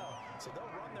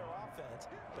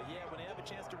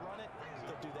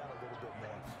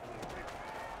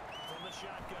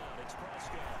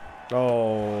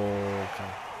 Oh, okay.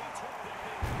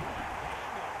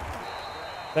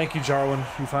 Thank you, Jarwin.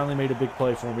 You finally made a big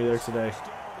play for me there today,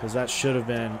 because that should have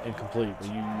been incomplete, but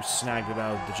you snagged it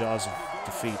out of the jaws of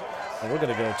defeat. And we're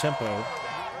going to go tempo.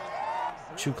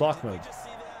 2 clock mode.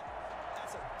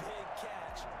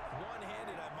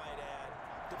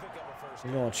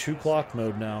 We're going 2 clock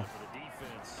mode now.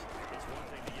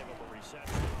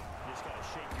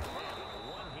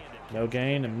 No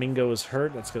gain, and Mingo is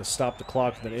hurt. That's going to stop the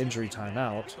clock with an injury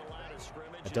timeout.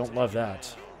 I don't love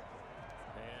that.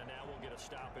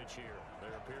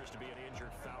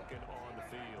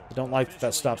 I don't like that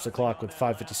that stops the clock with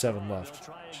 5:57 left.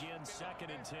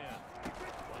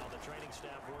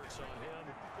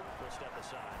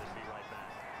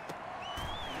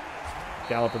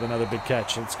 Gallup with another big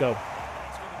catch. Let's go.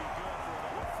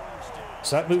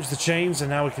 So that moves the chains, and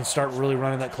now we can start really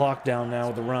running that clock down now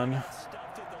with the run.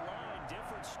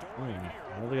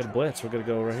 Well, they got a blitz. We're going to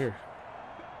go right here.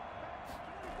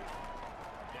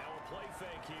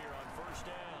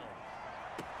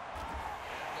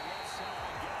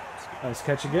 Nice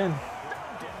catch again.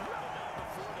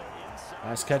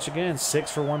 Nice catch again.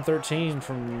 6 for 113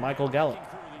 from Michael Gallup.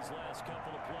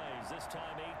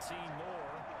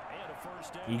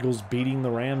 Eagles beating the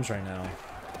Rams right now.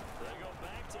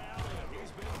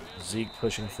 Zeke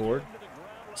pushing forward.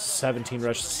 17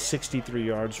 rushes, 63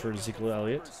 yards for Ezekiel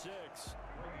Elliott.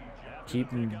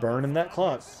 Keep burning that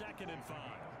clock.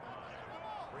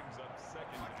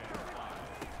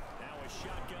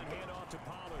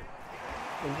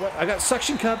 What? I got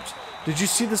suction cupped. Did you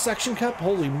see the suction cup?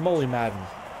 Holy moly, Madden.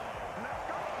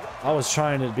 I was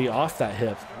trying to be off that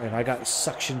hip, and I got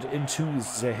suctioned into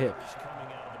the hip.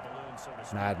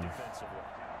 Madden.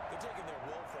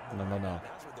 No, no, no.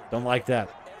 Don't like that.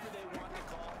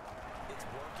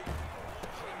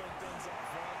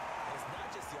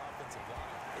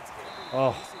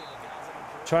 Oh.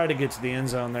 Tried to get to the end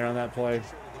zone there on that play.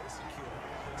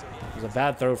 It was a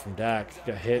bad throw from Dak. He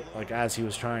got hit like as he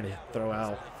was trying to throw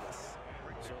out.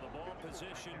 So the ball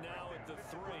position now at the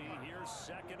 3. Here's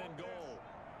 2nd and goal.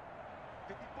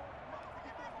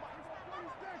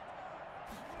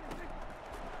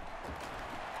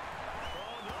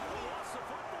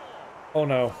 Oh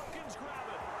no.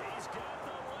 He's got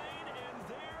the lane, and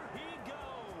there he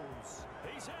goes.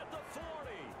 He's at the 40,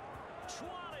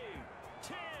 20,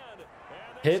 10,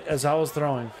 and Hit as I was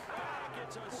throwing.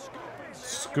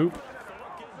 Scoop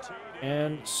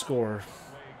and score.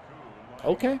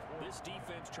 Okay. this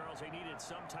defense, Charles, they needed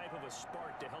some type of a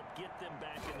spark to help get them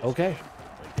back in this Okay. game.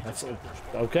 That's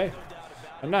okay.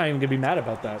 I'm not even gonna be mad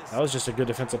about that. That was just a good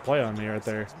defensive play on me right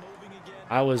there.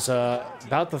 I was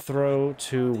about to throw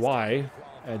to Y,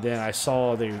 and then I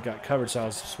saw they got covered, so I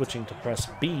was switching to press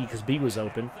B because B was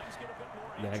open.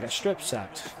 And then I got strip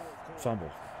sacked.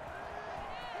 Fumble.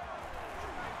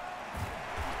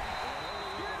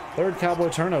 3rd Cowboy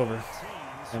turnover.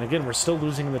 And again, we're still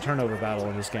losing in the turnover battle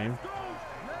in this game.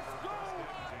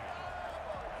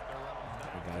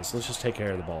 Okay, guys, let's just take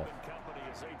care of the ball.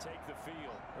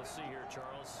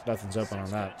 Nothing's open on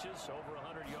that. Over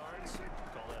 100 yards.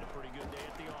 Call that a pretty good day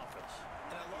at the office.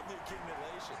 And I love the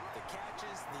accumulation, the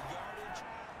catches, the yardage.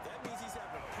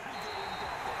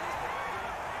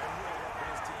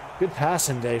 Good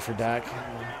passing day for Dak,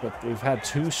 but we've had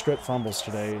 2 strip fumbles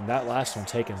today, and that last one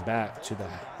taken back to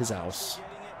his house.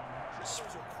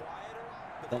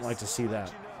 Don't like to see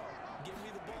that.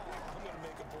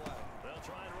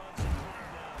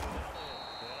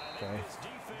 Okay.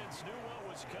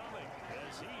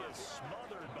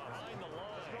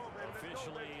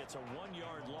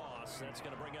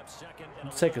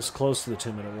 Let's take us close to the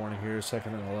 2-minute warning here, 2nd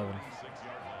and 11.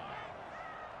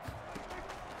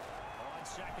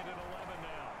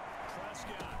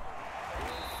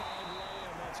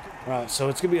 All right, so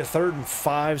it's going to be a 3rd and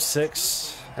 5,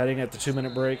 6, heading at the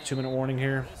 2-minute break, 2-minute warning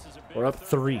here. We're up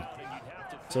 3.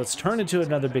 So it's turned into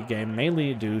another big game,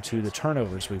 mainly due to the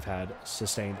turnovers we've had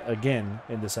sustained again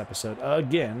in this episode.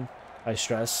 Again, I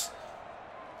stress.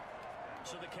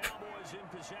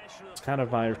 It's kind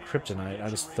of my kryptonite.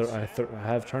 I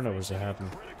have turnovers that happen.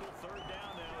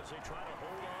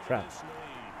 Crap.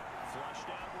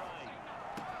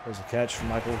 There's a catch from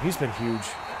Michael. He's been huge.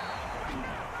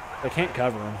 They can't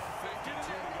cover him.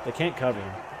 They can't cover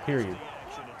him, period.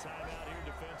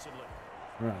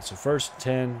 All right, so 1st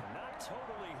 10.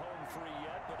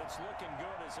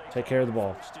 Take care of the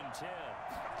ball.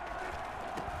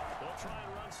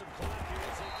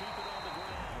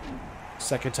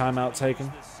 Second timeout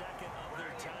taken.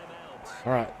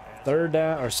 All right, 3rd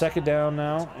down or 2nd down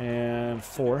now and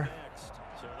 4.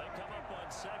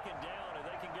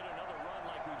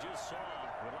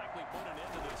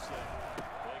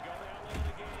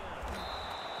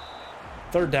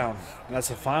 3rd down. That's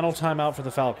the final timeout for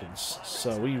the Falcons.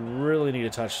 So we really need a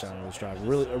touchdown on this drive.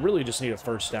 Really just need a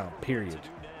 1st down, period,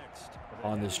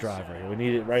 on this drive right here. We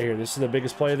need it right here. This is the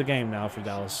biggest play of the game now for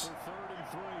Dallas.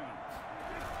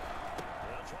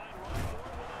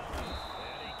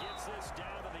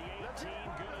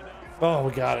 Oh,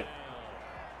 we got it.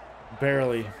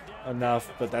 Barely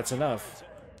enough, but that's enough.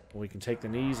 We can take the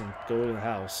knees and go to the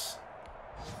house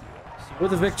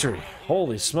with a victory.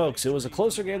 Holy smokes. It was a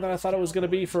closer game than I thought it was going to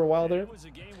be for a while there.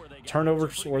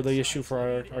 Turnovers were the issue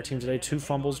for our team today. 2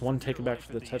 fumbles, 1 taken back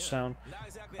for the touchdown.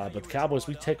 But the Cowboys,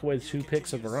 we take away 2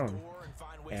 picks of our own.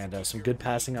 And some good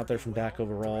passing out there from Dak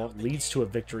overall. Leads to a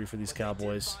victory for these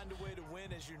Cowboys.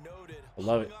 I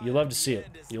love it. You love to see it.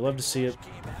 You love to see it.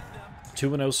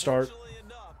 2-0 start.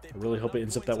 I really hope it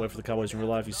ends up that way for the Cowboys in real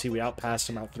life. You see, we outpassed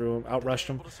them, outthrew them, outrushed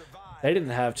them. They didn't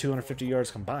have 250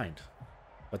 yards combined,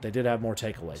 but they did have more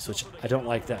takeaways, which I don't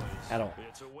like that at all.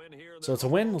 So it's a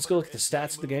win. Let's go look at the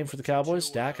stats of the game for the Cowboys.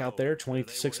 Dak out there,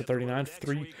 26 of 39,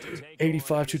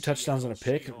 385, 2 touchdowns and a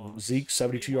pick. Zeke,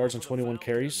 72 yards and 21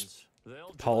 carries.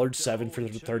 Pollard, 7 for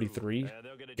 33.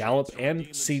 Gallup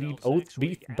and CD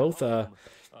both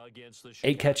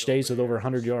 8 catch days with over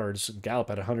 100 yards. Gallup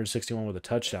had 161 with a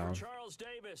touchdown.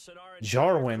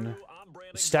 Jarwin,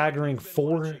 staggering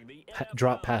 4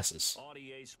 drop passes.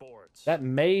 That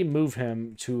may move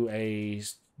him to a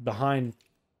behind.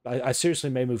 I seriously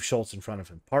may move Schultz in front of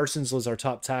him. Parsons was our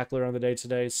top tackler on the day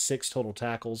today. 6 total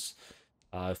tackles,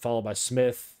 followed by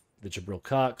Smith, the Jabril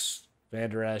Cox,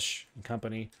 Van Der Esch, and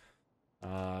company.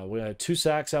 We had 2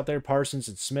 sacks out there, Parsons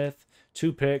and Smith.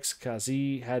 2 picks.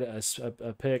 Kazi had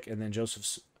a pick, and then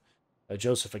Joseph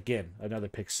again, another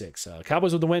pick 6.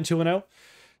 Cowboys with the win, 2-0.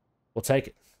 We'll take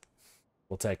it.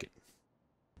 We'll take it.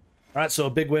 All right, so a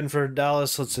big win for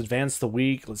Dallas. Let's advance the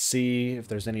week. Let's see if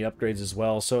there's any upgrades as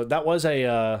well. So that was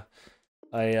a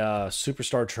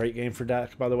superstar trait game for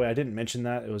Dak. By the way, I didn't mention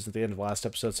that. It was at the end of last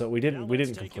episode, so we didn't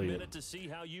complete it.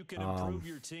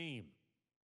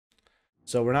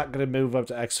 So we're not going to move up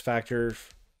to X Factor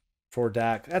for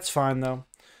Dak. That's fine though.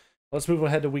 Let's move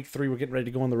ahead to week 3. We're getting ready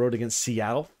to go on the road against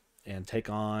Seattle and take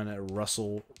on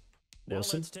Russell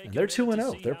Wilson. And they're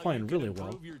 2-0. They're playing really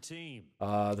well.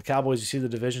 The Cowboys, you see the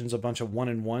division's a bunch of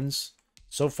 1-1s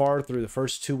so far through the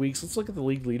first 2 weeks. Let's look at the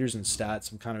league leaders and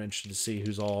stats. I'm kind of interested to see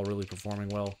who's all really performing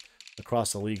well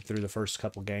across the league through the first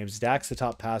couple games. Dak's the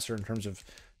top passer in terms of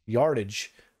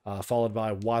yardage, followed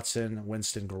by Watson,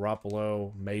 Winston,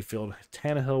 Garoppolo, Mayfield,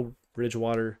 Tannehill,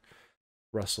 Bridgewater,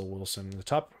 Russell Wilson. The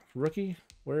top rookie,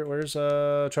 where's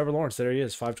Trevor Lawrence? There he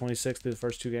is, 526 through the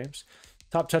first 2 games.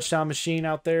 Top touchdown machine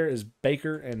out there is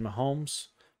Baker and Mahomes.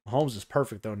 Mahomes is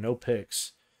perfect, though. No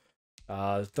picks.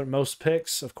 Most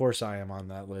picks, of course, I am on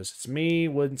that list. It's me,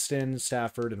 Winston,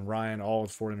 Stafford, and Ryan, all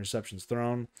with 4 interceptions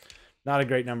thrown. Not a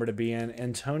great number to be in.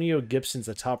 Antonio Gibson's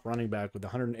the top running back with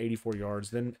 184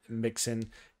 yards. Then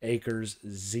Mixon, Akers,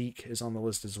 Zeke is on the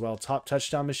list as well. Top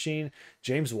touchdown machine,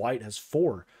 James White has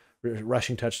 4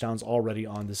 rushing touchdowns already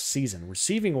on this season.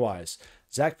 Receiving wise,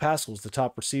 Zach Pascal is the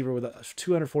top receiver with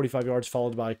 245 yards,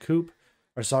 followed by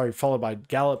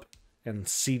Gallup and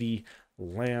CeeDee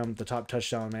Lamb. The top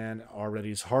touchdown man already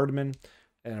is Hardman,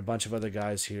 And a bunch of other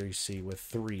guys here you see with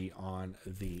 3 on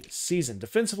the season.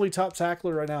 Defensively, top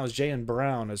tackler right now is Jayon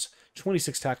Brown, has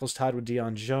 26 tackles, tied with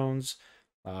Deion Jones.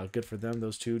 Good for them,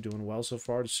 those two doing well so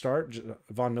far to start.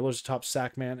 Von Miller's the top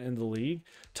sack man in the league.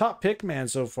 Top pick man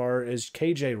so far is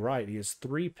KJ Wright. He has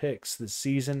 3 picks this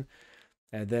season.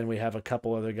 And then we have a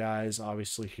couple other guys,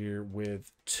 obviously, here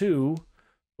with 2,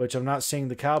 which I'm not seeing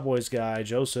the Cowboys guy,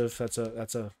 Joseph. That's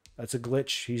a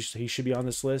glitch. He should be on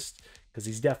this list because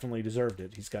he's definitely deserved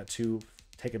it. He's got 2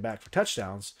 taken back for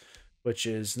touchdowns, which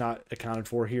is not accounted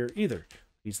for here either.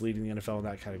 He's leading the NFL in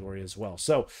that category as well.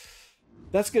 So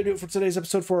that's going to do it for today's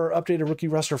episode for our updated rookie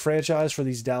roster franchise for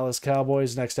these Dallas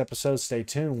Cowboys. Next episode, stay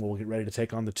tuned. We'll get ready to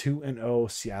take on the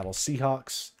 2-0 Seattle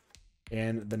Seahawks.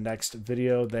 In the next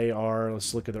video, they are,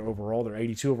 let's look at their overall. They're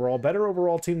 82 overall, better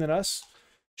overall team than us.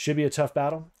 Should be a tough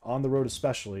battle, on the road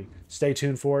especially. Stay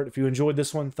tuned for it. If you enjoyed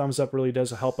this one, thumbs up really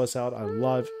does help us out. I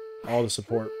love all the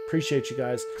support. Appreciate you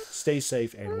guys. Stay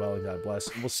safe and well, and God bless.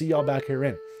 And we'll see y'all back here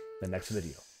in the next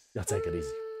video. Y'all take it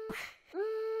easy.